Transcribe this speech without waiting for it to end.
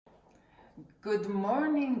Good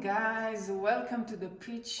morning, guys. Welcome to the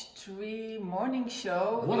Peach Tree Morning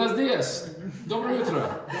Show. Buenos días. Dobro jutro.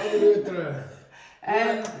 Dobro jutro.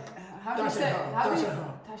 And how do you say?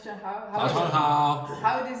 Tasha Hao. Tasha Hao.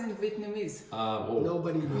 How it is in Vietnamese?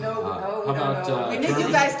 Nobody knows. No, how we don't about, know. We need German?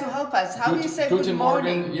 you guys to help us. How do you say good Guten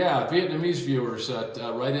morning? Morgen. Yeah, Vietnamese viewers,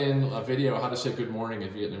 write in a video how to say good morning in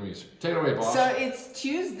Vietnamese. Take it away, boss. So it's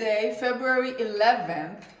Tuesday, February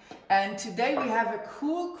 11th, and today we have a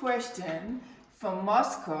cool question from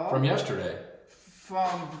Moscow. From yesterday.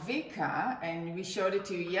 From Vika, and we showed it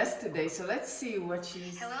to you yesterday. So let's see what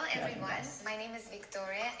she's. Hello telling everyone, us. my name is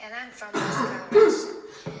Victoria and I'm from Moscow, Russia.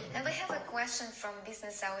 And we have a question from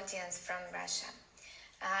business audience from Russia.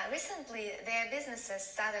 Recently, their businesses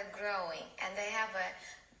started growing and they have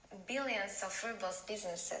billions of rubles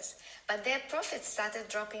businesses, but their profits started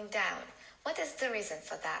dropping down. What is the reason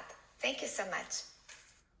for that? Thank you so much.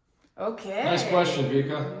 Okay. Nice question,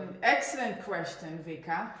 Vika. Excellent question,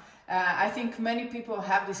 Vika. I think many people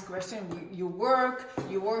have this question. You work,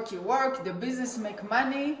 the business make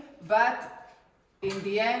money, but in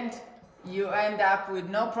the end, you end up with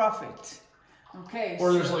no profit. Okay.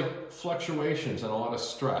 Or there's like fluctuations and a lot of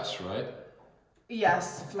stress, right?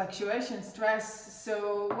 Yes, fluctuation, stress.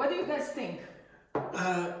 So what do you guys think?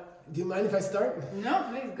 Do you mind if I start? No,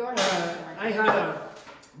 please go ahead.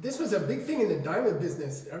 This was a big thing in the diamond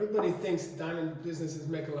business. Everybody thinks diamond businesses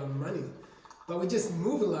make a lot of money, but we just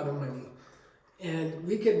move a lot of money. And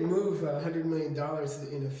we could move $100 million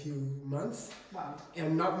in a few months. Wow.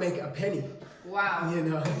 And not make a penny. Wow. You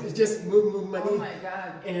know, it's just move money. Oh my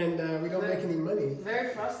God. And we don't make any money.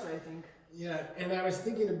 Very frustrating. Yeah, and I was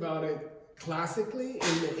thinking about it classically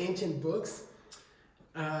in the ancient books.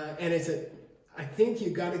 And I think you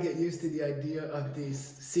got to get used to the idea of these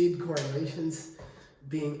seed correlations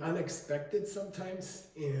being unexpected sometimes,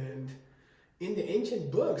 and in the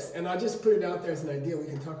ancient books, and I'll just put it out there as an idea, we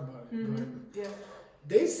can talk about it. Mm-hmm. Yeah.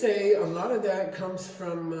 They say a lot of that comes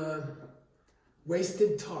from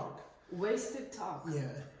wasted talk. Wasted talk. Yeah.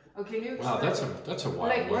 Okay, can you Wow, explain? that's a wild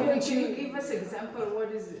Like, one. don't can you you- give us example?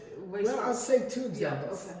 What is wasted? Well, I'll say two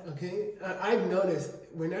examples. Yeah, Okay. I've noticed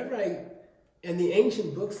whenever and the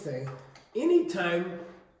ancient books say, anytime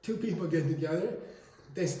two people get together,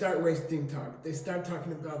 they start wasting talk. They start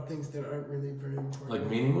talking about things that aren't really very important. Like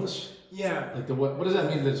meaningless? Yeah. Like what does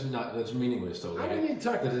that mean that's meaningless though? How Like do you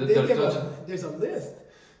talk? that it They give doesn't- there's a list.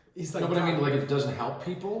 It's like no, but I mean like it doesn't help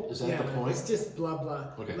people? Is that yeah, the point? it's just blah blah.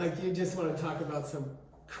 Okay. Like you just want to talk about some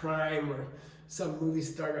crime or some movie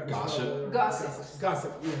star got in Gossip. trouble or Gossip.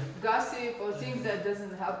 Gossip. Yeah. Gossip or things that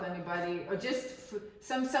doesn't help anybody, or just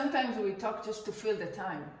sometimes we talk just to fill the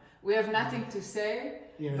time. We have nothing to say,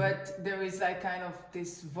 Yeah. but there is like kind of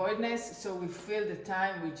this voidness, so we fill the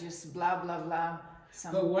time with just blah blah blah.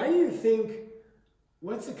 But why do you think?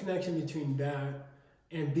 What's the connection between that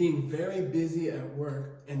and being very busy at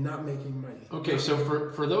work and not making money? Okay, so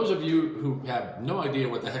for those of you who have no idea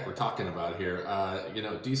what the heck we're talking about here,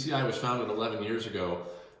 DCI was founded 11 years ago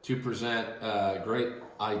to present great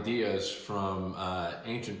ideas from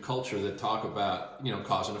ancient culture that talk about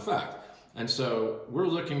cause and effect. And so we're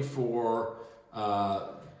looking for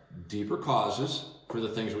deeper causes for the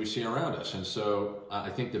things we see around us. And so I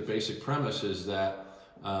think the basic premise is that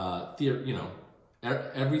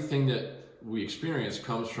everything that we experience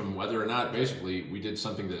comes from whether or not basically we did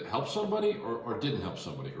something that helped somebody or didn't help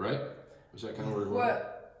somebody, right? Was that kind of where we're going? Well,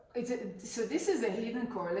 so this is a hidden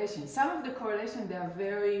correlation. Some of the correlations, they are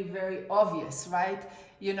very, very obvious, right?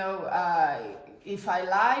 If I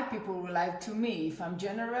lie, people will lie to me. If I'm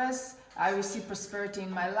generous, I will see prosperity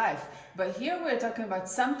in my life. But here we're talking about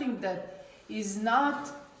something that is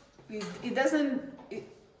not,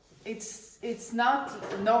 it's not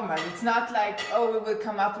normal. It's not like, we will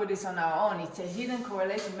come up with this on our own. It's a hidden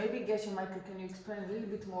correlation. Maybe Geshe, Michael, can you explain a little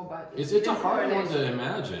bit more about it? It's a hard one to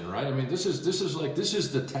imagine, right? I mean, this is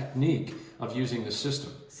the technique of using the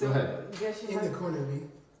system. So, Go ahead. Geshe, In the Michael, corner, me.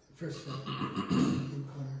 First one. In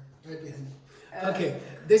the corner, right behind you. Okay,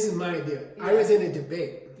 this is my idea. I was in a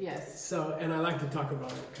debate. yes. So, and I like to talk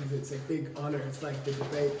about it because it's a big honor. It's like the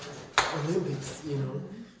debate Olympics,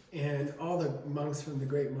 And all the monks from the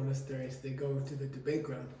great monasteries, they go to the debate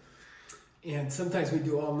ground. And sometimes we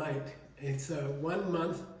do all night. It's 1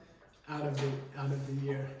 month out of the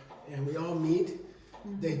year. And we all meet.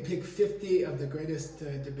 Mm-hmm. They pick 50 of the greatest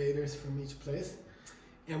debaters from each place.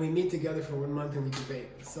 And we meet together for 1 month and we debate.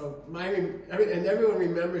 So and everyone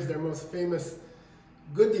remembers their most famous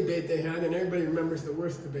good debate they had, and everybody remembers the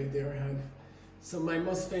worst debate they ever had. So my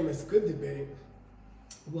most famous good debate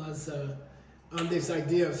was on this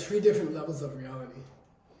idea of 3 different levels of reality.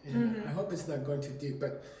 And I hope it's not going too deep,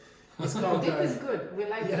 but It's called. Deep is good. We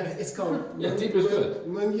like Yeah, it. it's called. Yeah, deep is good.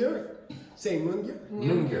 Mungyo. Say Mungyo.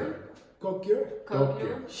 Nungyo. Kokyo.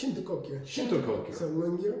 Kokyo. Shinto Kokyo. Shinto Kokyo. So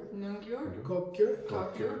Mungyo. Nungyo. Kokyo.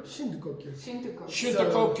 Kokyo. Shinto Kokyo. Shinto-ko.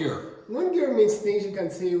 Shinto Kokyo. Mungyo means things you can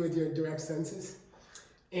see with your direct senses.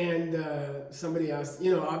 And somebody asked,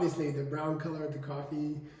 obviously the brown color of the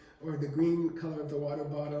coffee or the green color of the water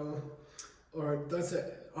bottle, or those are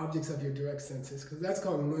objects of your direct senses, because that's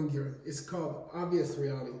called mungyo. It's called obvious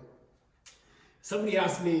reality. Somebody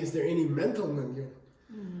asked me, is there any mental mungyo?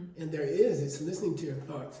 And there is. It's listening to your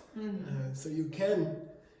thoughts. So you can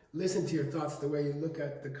listen to your thoughts the way you look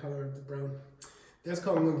at the color of the brown. That's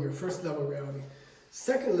called mungyo, first level reality.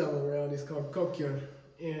 Second level reality is called kokyo,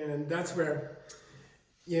 and that's where,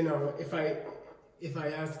 if I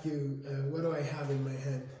ask you, what do I have in my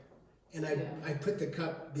hand? And I put the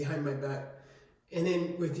cup behind my back. And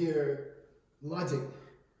then with your logic,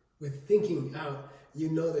 with thinking out,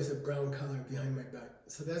 there's a brown color behind my back.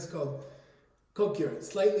 So that's called kokyo,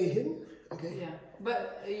 slightly hidden, okay? Yeah,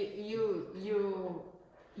 but you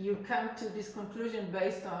come to this conclusion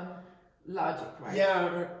based on logic, right?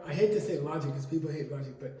 Yeah, I hate to say logic because people hate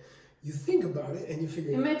logic, but you think about it and you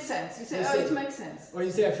figure It it out. makes sense. You say, You oh, say- it makes sense. Or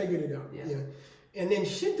you say, I figured it out. Yeah. And then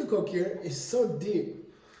Shinto Kokyo is so deep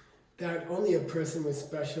that only a person with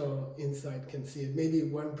special insight can see it. Maybe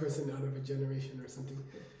one person out of a generation or something.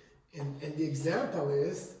 And the example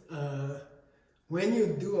is when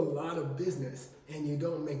you do a lot of business and you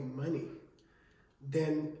don't make money,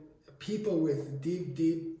 then people with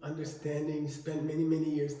deep understanding, spend many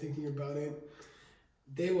years thinking about it,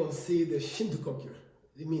 they will see the Shinto Kokyo.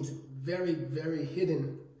 It means very, very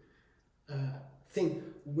hidden thing.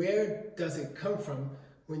 Where does it come from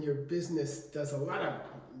when your business does a lot of,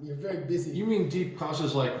 you're very busy. You mean deep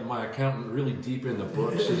causes like my accountant really deep in the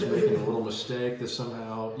books is making a little mistake that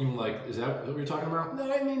somehow, even like, is that what you're talking about?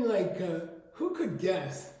 No, I mean like, who could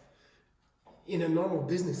guess in a normal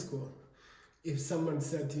business school if someone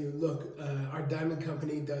said to you, look, our diamond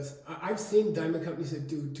company does, I've seen diamond companies that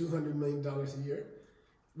do $200 million a year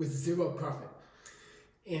with zero profit.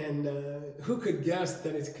 And who could guess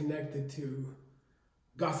that it's connected to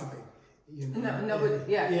gossiping? No, nobody.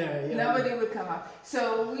 Yeah. Nobody would come up.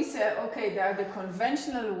 So we said, okay, there are the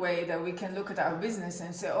conventional way that we can look at our business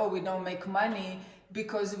and say, oh, we don't make money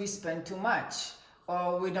because we spend too much,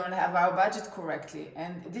 or we don't have our budget correctly.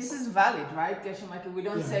 And this is valid, right, Geshe Michael? We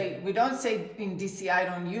don't say in DCI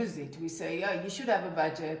don't use it. We say, yeah, you should have a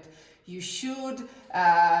budget. You should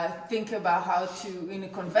think about how to, in a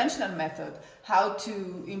conventional method, how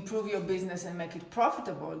to improve your business and make it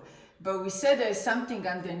profitable. But we said there's something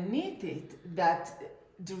underneath it that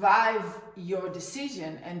drive your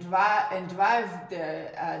decision and drive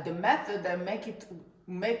the method that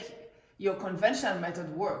make your conventional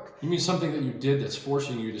method work. You mean something that you did that's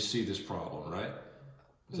forcing you to see this problem, right?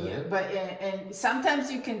 Is that it? But and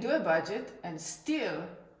sometimes you can do a budget and still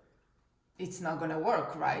it's not going to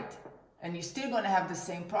work, right? And you're still going to have the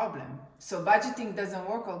same problem. So budgeting doesn't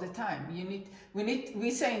work all the time.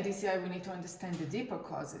 We say in DCI we need to understand the deeper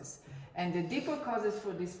causes. And the deeper causes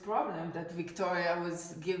for this problem that Victoria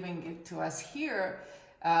was giving it to us here,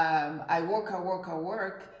 I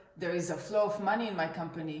work, there is a flow of money in my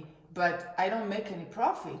company, but I don't make any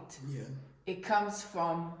profit. Yeah. It comes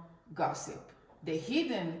from gossip. The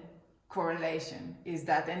hidden correlation is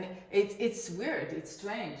that, and it's weird, it's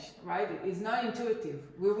strange, right? It's not intuitive.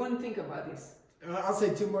 We wouldn't think about this. I'll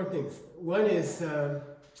say two more things. One is,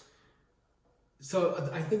 so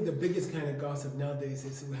I think the biggest kind of gossip nowadays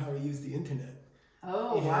is how we use the internet.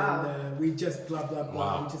 Oh, And wow. we just blah, blah, blah.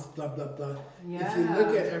 Wow. We just blah, blah, blah. Yeah. If you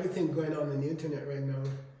look at everything going on the internet right now,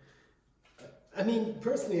 I mean,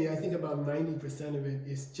 personally, I think about 90% of it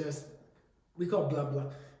is just, we call blah, blah.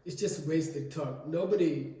 It's just wasted talk.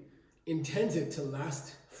 Nobody intends it to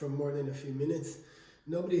last for more than a few minutes.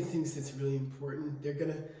 Nobody thinks it's really important. They're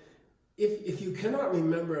gonna, if you cannot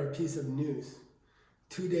remember a piece of news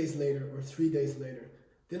 2 days later or 3 days later,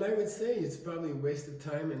 then I would say it's probably a waste of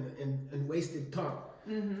time and wasted talk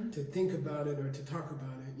to think about it or to talk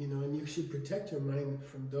about it, and you should protect your mind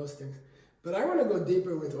from those things. But I want to go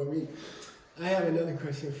deeper with Orit. I have another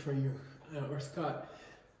question for you, or Scott.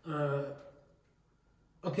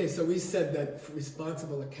 Okay, so we said that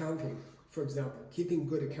responsible accounting, for example, keeping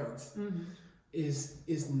good accounts,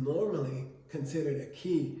 is normally considered a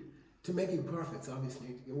key to making profits,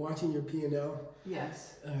 obviously. Watching your P&L,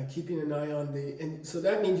 Yes. keeping an eye on and so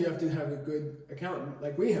that means you have to have a good accountant,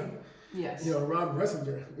 like we have. Yes. Rob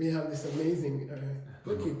Russinger, we have this amazing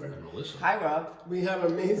bookkeeper. And Melissa. Hi, Rob. We have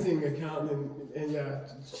amazing accountant, and yeah,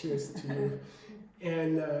 cheers to you.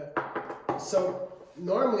 And so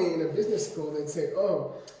normally in a business school, they'd say,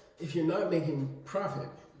 oh, if you're not making profit,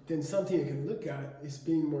 then something you can look at is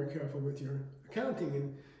being more careful with your accounting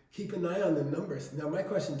and keep an eye on the numbers. Now, my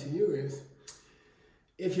question to you is,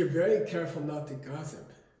 if you're very careful not to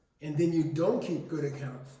gossip, and then you don't keep good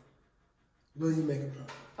accounts, will you make a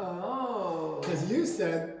profit? Oh. Because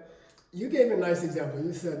you gave a nice example.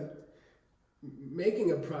 You said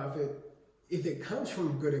making a profit, if it comes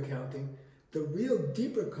from good accounting, the real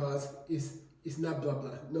deeper cause is not blah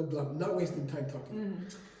blah, no blah, not wasting time talking.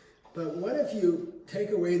 But what if you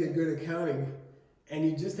take away the good accounting and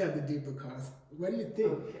you just have the deeper cause? What do you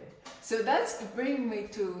think? Okay. So that's bring me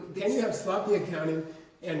to this. Can you have sloppy accounting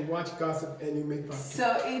and watch gossip and you make profit?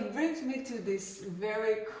 So it brings me to this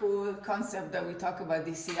very cool concept that we talk about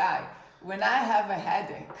DCI. When I have a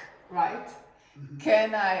headache, right?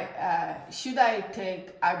 Can I should I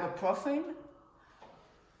take ibuprofen,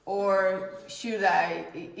 or should I,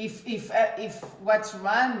 if what's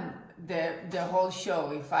run the whole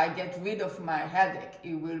show, if I get rid of my headache,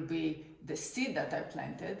 it will be the seed that I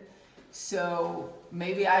planted. So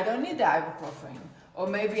maybe I don't need the ibuprofen, or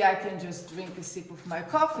maybe I can just drink a sip of my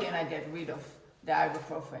coffee and I get rid of the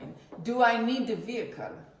ibuprofen. Do I need the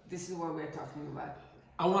vehicle? This is what we're talking about.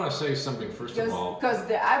 I want to say something first of all. Because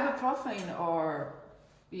the ibuprofen, or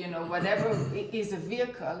whatever, is a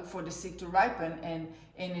vehicle for the seed to ripen, and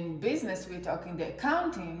in business we're talking the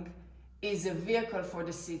accounting is a vehicle for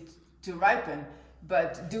the seed to ripen.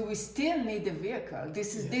 But do we still need the vehicle?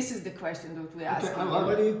 This is the question that we're asking. I love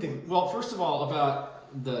What it. do you think? Well, first of all,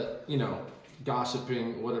 about the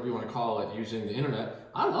gossiping, whatever you want to call it, using the internet.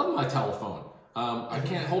 I love my telephone. I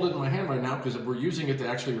can't hold it in my hand right now because we're using it to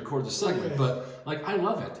actually record the segment, but I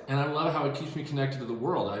love it, and I love how it keeps me connected to the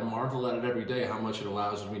world. I marvel at it every day, how much it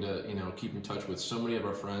allows me to keep in touch with so many of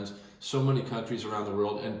our friends, so many countries around the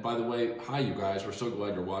world. And by the way, hi you guys, we're so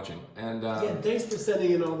glad you're watching. And Thanks for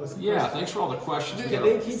sending in all those questions. yeah, thanks for all the questions. Can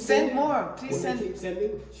they keep Send sending? more, please Will they send. keep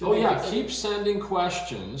sending? Should Oh they yeah, sending? keep sending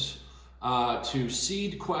questions to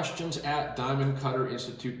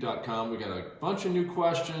seedquestions@diamondcutterinstitute.com. We got a bunch of new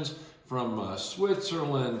questions from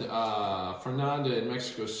Switzerland, Fernanda in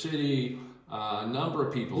Mexico City, a number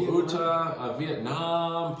of people, Uta,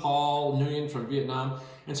 Vietnam, Paul Nguyen from Vietnam.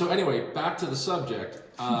 And so anyway, back to the subject,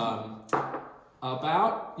 about,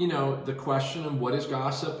 the question of what is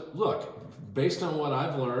gossip. Look, based on what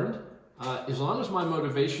I've learned, as long as my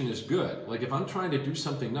motivation is good, like if I'm trying to do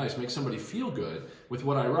something nice, make somebody feel good with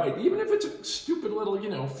what I write, even if it's a stupid little,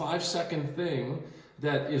 5-second thing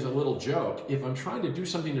that is a little joke, if I'm trying to do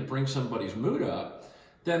something to bring somebody's mood up,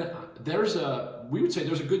 then we would say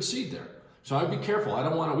there's a good seed there. So I'd be careful. We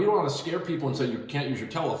don't want to scare people and say you can't use your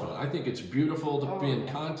telephone. I think it's beautiful to be in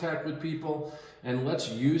contact with people, and let's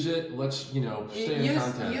use it. Let's, stay in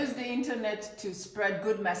contact. Use the internet to spread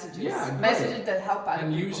good messages. Yeah, great. Messages that help other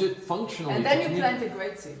And people. use it functionally. And to then you plant a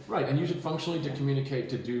great seed. Right, and use it functionally to communicate,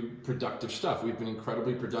 to do productive stuff. We've been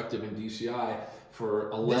incredibly productive in DCI for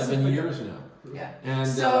 11 years now. Yeah. And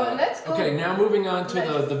So let's go. Okay, now moving on to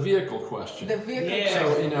Let's- the vehicle question. The vehicle. Yeah.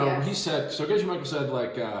 So, yes. he said, so Geshe Michael said,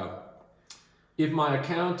 if my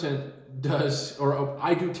accountant does, or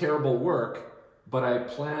I do terrible work, but I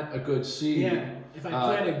plant a good seed. Yeah, if I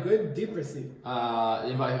plant a good deeper seed.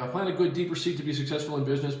 If I plant a good deeper seed to be successful in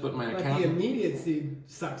business, but my But the accountant. immediate seed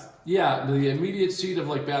sucks. Yeah, the immediate seed of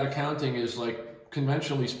bad accounting is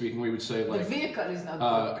conventionally speaking, we would say The vehicle is not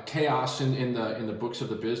good. chaos in the books of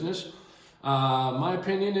the business. My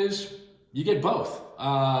opinion is you get both.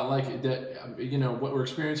 What we're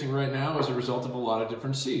experiencing right now is a result of a lot of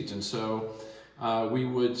different seeds, and so we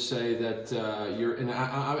would say that you're. And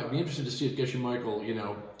I'd be interested to see if Geshe Michael,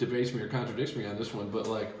 debates me or contradicts me on this one. But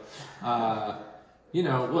look,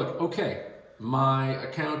 okay, my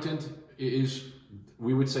accountant is.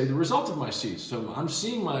 We would say the result of my seeds. So I'm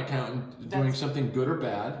seeing my accountant doing something good or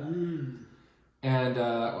bad, and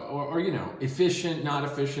or efficient, not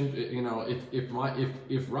efficient. If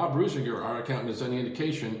Rob Rusinger, our accountant, is any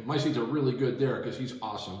indication, my seeds are really good there because he's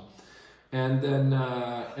awesome. And then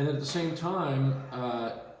at the same time,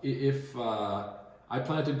 if I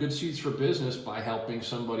planted good seeds for business by helping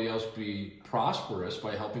somebody else be prosperous,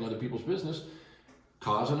 by helping other people's business.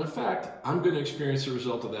 Cause and effect, I'm going to experience the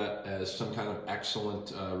result of that as some kind of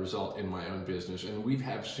excellent result in my own business. And we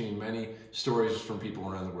have seen many stories from people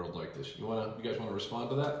around the world like this. You guys want to respond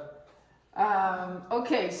to that?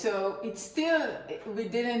 Okay, so it's still, we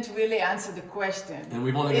didn't really answer the question. And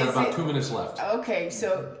we've only got about 2 minutes left. Okay,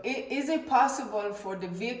 so is it possible for the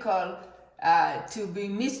vehicle to be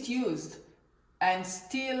misused and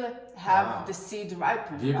still have the seed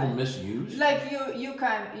ripen? Vehicle right? misuse? Like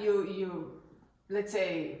you let's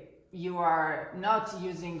say you are not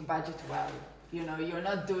using budget well, You know, you're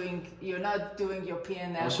not doing your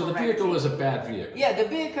P&L. So the correctly. vehicle is a bad vehicle. Yeah, the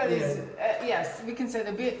vehicle is yes, we can say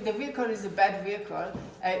the vehicle is a bad vehicle.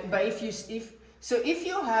 But if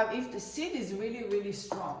the seed is really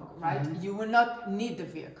strong, right, you will not need the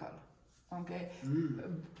vehicle. Okay,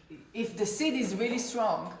 if the seed is really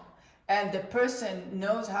strong, and the person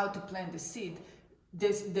knows how to plant the seed,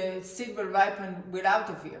 the seed will ripen without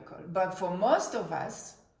a vehicle. But for most of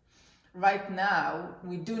us, right now,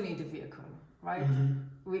 we do need a vehicle. Right,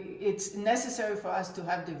 it's necessary for us to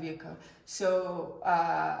have the vehicle. So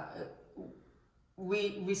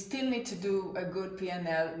we still need to do a good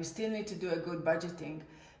P&L. We still need to do a good budgeting,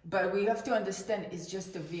 but we have to understand it's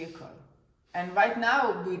just a vehicle. And right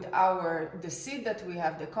now, with the seed that we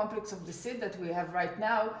have, the complex of the seed that we have right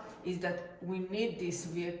now, is that we need this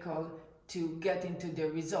vehicle to get into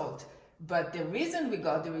the result. But the reason we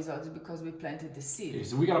got the result is because we planted the seed. Okay,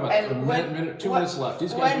 so we got about two minutes left.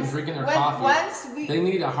 These guys have been drinking their coffee. They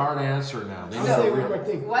need a hard answer now. I'll say one more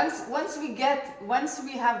thing. Once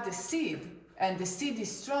we have the seed and the seed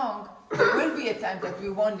is strong, there will be a time that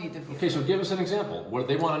we won't need the vehicle. Okay, so give us an example. What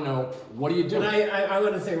they want to know, what do you do? And I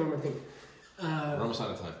want to say one more thing. We're almost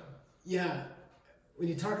out of time. Yeah, when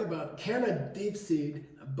you talk about, can a deep seed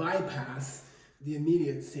bypass the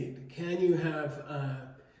immediate seed? Can you have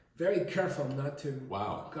very careful not to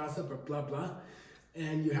gossip or blah blah,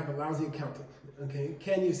 and you have a lousy accountant? Okay,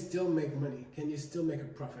 can you still make money? Can you still make a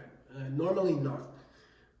profit? Normally not.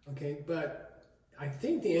 Okay, but I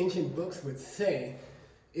think the ancient books would say,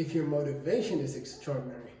 if your motivation is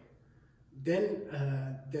extraordinary, then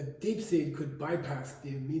the deep seed could bypass the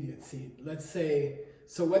immediate seed. Let's say,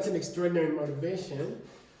 so what's an extraordinary motivation?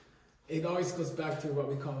 It always goes back to what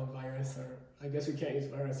we call a virus, or I guess we can't use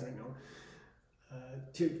virus right now.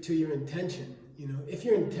 To your intention. You know, if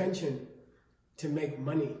your intention to make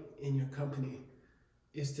money in your company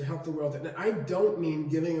is to help the world, and I don't mean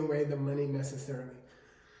giving away the money necessarily.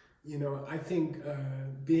 You know, I think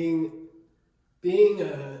being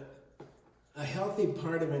a healthy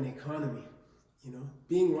part of an economy, you know,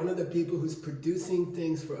 being one of the people who's producing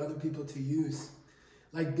things for other people to use,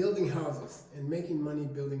 like building houses and making money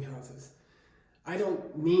building houses. I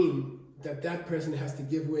don't mean that person has to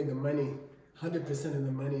give away the money, 100% of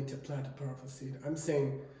the money, to plant a powerful seed. I'm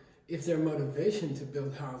saying if their motivation to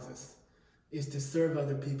build houses is to serve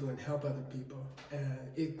other people and help other people,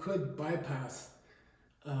 it could bypass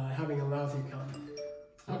having a lousy accountant.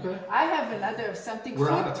 Okay. I have another something.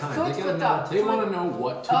 We're out of time. They want to know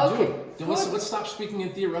what to do. Let's stop speaking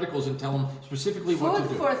in theoreticals and tell them specifically what to do.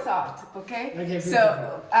 Food for thought, okay?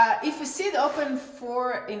 So if a seed open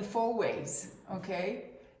in four ways,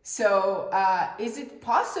 okay? So is it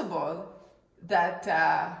possible that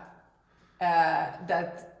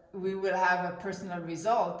that we will have a personal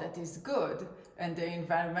result that is good and the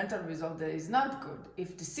environmental result that is not good?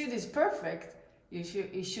 If the seed is perfect,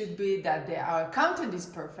 it should be that our accountant is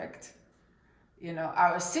perfect, you know,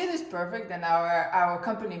 our seed is perfect, and our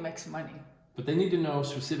company makes money. But they need to know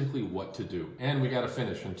specifically what to do. And we got to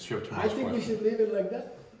finish and show tomorrow's I think question. we should leave it like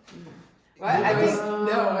that. Well,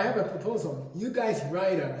 Now I have a proposal. You guys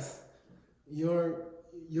write us your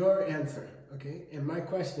answer, okay? And our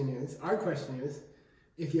question is,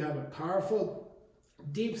 if you have a powerful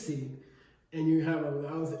deep seed, and you have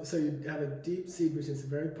a deep seed which is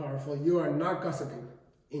very powerful, you are not gossiping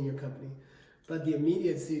in your company, but the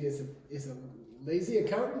immediate seed is a lazy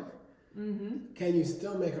accountant. Mm-hmm. Can you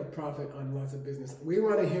still make a profit on lots of business? We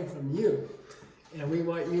want to hear from you, and we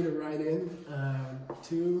want you to write in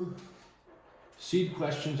to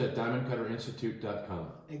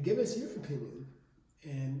seedquestions@diamondcutterinstitute.com and give us your opinion,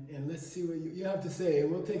 and let's see what you have to say,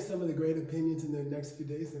 and we'll take some of the great opinions in the next few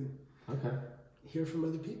days and hear from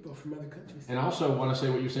other people from other countries. And I also want to say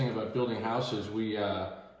what you're saying about building houses.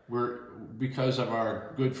 We're because of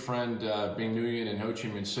our good friend Bing Nguyen in Ho Chi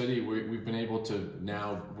Minh City, we've been able to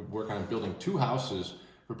now work on building 2 houses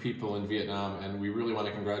for people in Vietnam, and we really want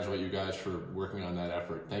to congratulate you guys for working on that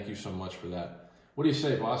effort. Thank you so much for that. What do you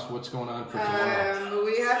say, boss? What's going on for tomorrow?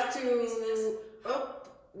 We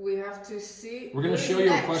have to see. We're going to show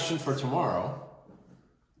you a question for tomorrow.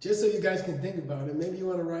 Just so you guys can think about it. Maybe you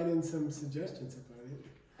want to write in some suggestions about it.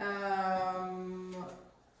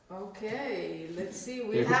 Okay, let's see. Who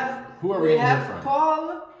are we hearing from?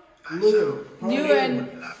 Paul Nguyen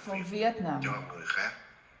from Vietnam. Cho người khác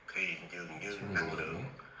thì dường như năng lượng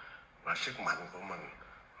và sức mạnh của mình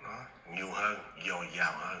nó nhiều hơn, dồi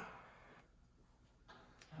dào hơn.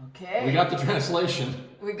 Okay. We got the translation.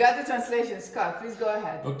 We got the translation. Scott, please go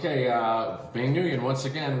ahead. Okay, Bing Nguyen, once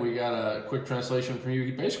again, we got a quick translation from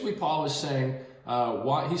you. Basically, Paul is saying,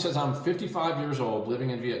 he says, I'm 55 years old, living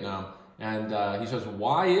in Vietnam, And he says,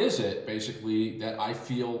 why is it basically that I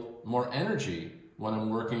feel more energy when I'm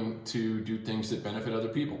working to do things that benefit other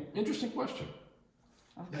people? Interesting question.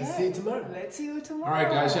 Okay. Let's see you tomorrow. Let's see you tomorrow. All right,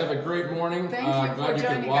 guys, have a great morning. Thank you for glad you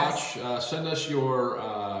could joining watch. Send us your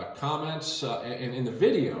comments in the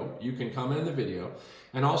video. You can comment in the video.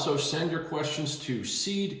 And also send your questions to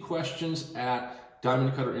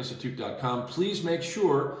seedquestions@diamondcutterinstitute.com. Please make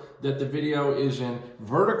sure that the video is in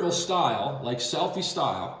vertical style, like selfie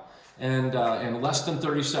style, and in less than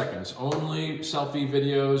 30 seconds. Only selfie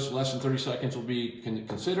videos, less than 30 seconds will be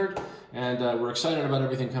considered. And we're excited about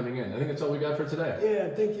everything coming in. I think that's all we got for today. Yeah,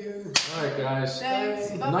 thank you. All right, guys.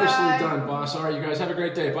 Thanks. Bye-bye. Nicely done, boss. All right, you guys have a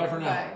great day. Bye for now. Bye.